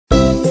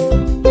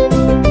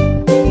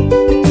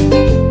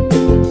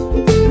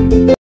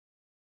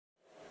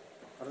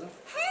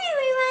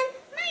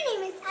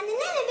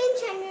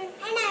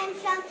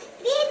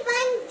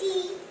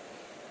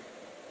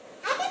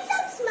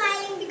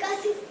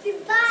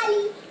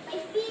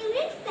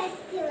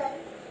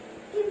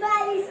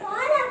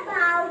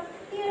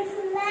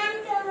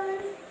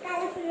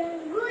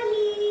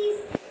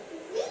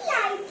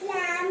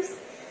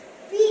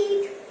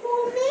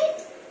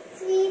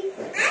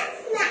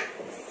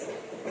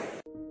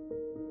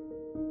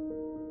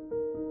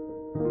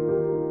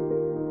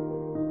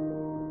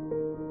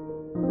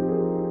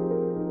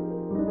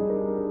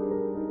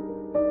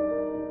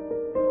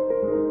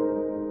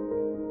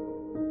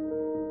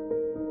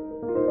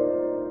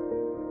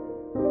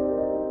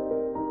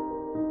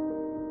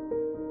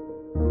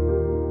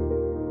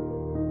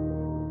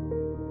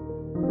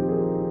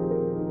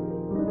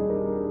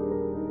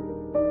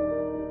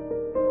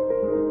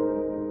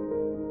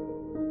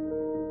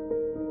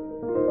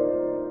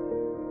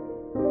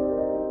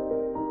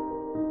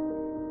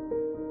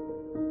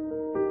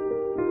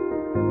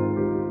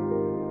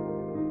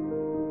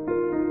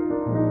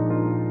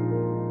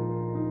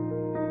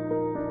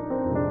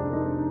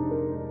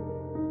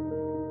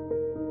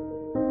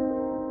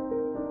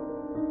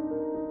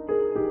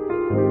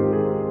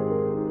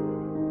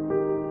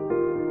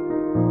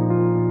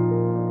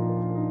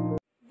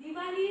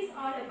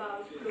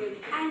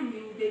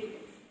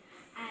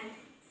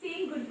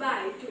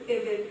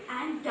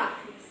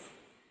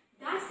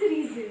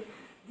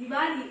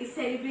Diwali is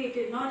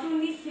celebrated not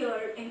only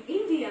here in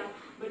India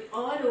but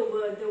all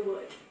over the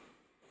world.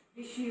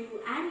 Wish you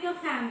and your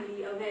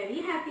family a very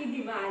happy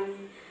Diwali,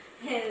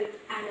 health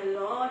and a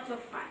lot of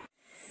fun.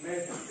 May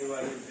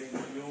Diwali bring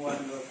you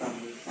and your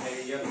family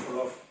a year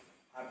full of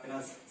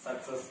happiness,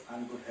 success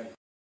and good health.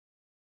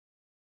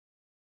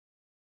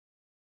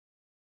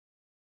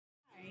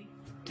 Hi,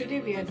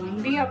 today we are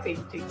doing Diya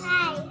painting.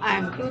 Hi. I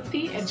am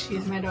Kruti and she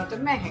is my daughter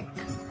Mehak.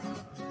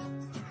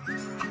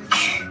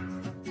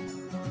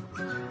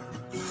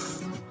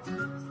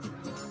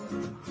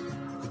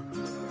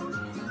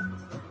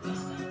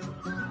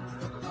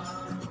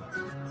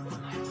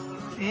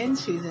 And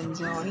she is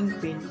enjoying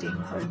painting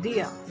her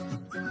Diya.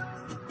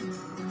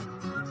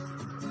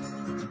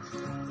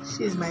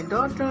 She is my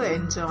daughter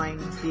enjoying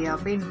Diya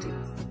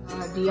painting.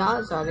 Our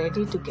Diyas are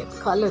ready to get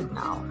colored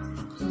now.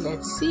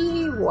 Let's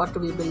see what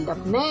we build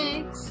up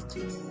next.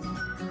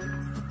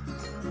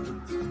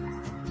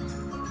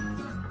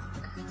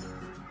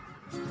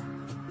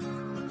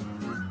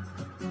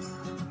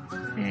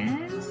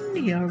 And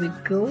here we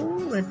go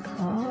with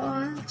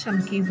all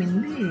chunky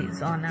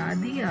windies on our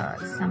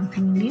Diyas,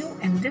 something new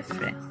and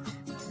different.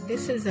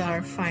 This is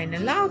our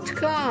final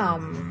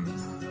outcome.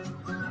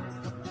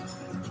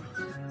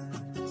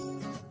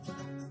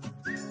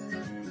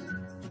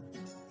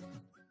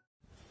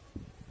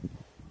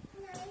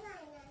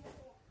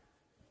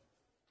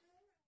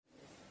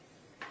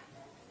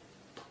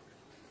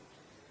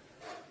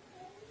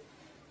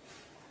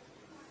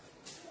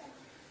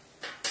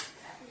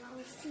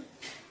 Now see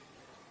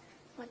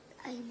what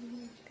I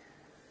mean.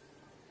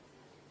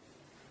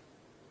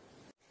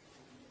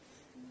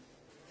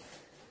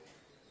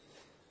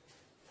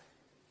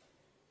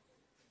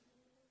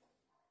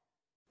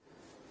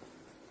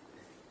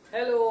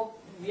 Hello,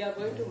 we are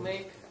going to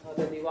make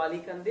the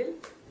Diwali Kandil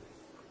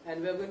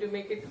and we are going to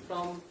make it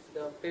from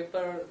the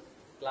paper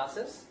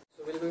glasses.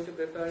 So we are going to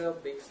prepare a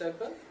big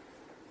circle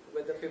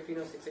with the 15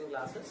 or 16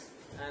 glasses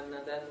and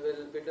then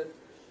we'll build a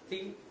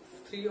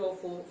three or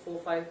four,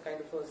 five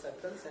kind of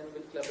circles and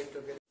we'll club it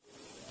together.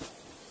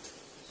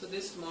 So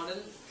this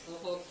model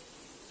of a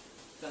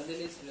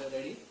Kandil is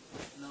ready.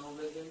 Now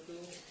we are going to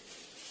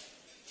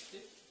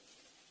tip.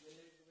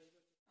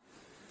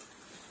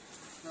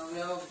 Now we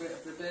have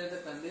prepared the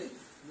Kandil.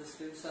 The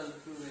strips are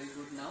looking very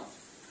good now.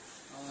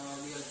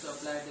 We also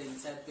applied the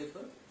inside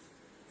paper,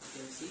 you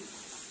can see.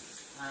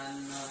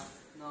 And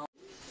now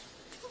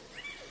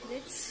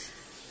let's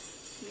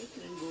make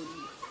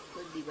Rangoli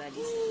for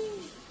Diwali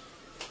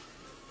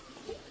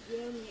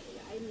celebration.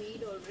 I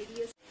made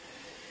already a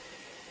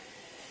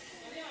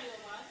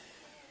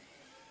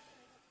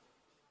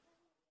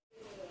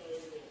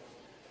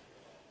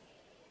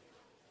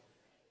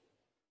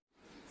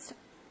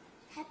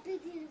Happy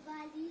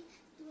Diwali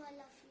to all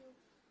of you.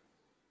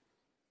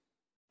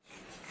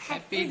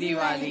 Happy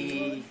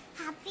Diwali!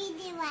 Happy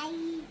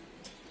Diwali!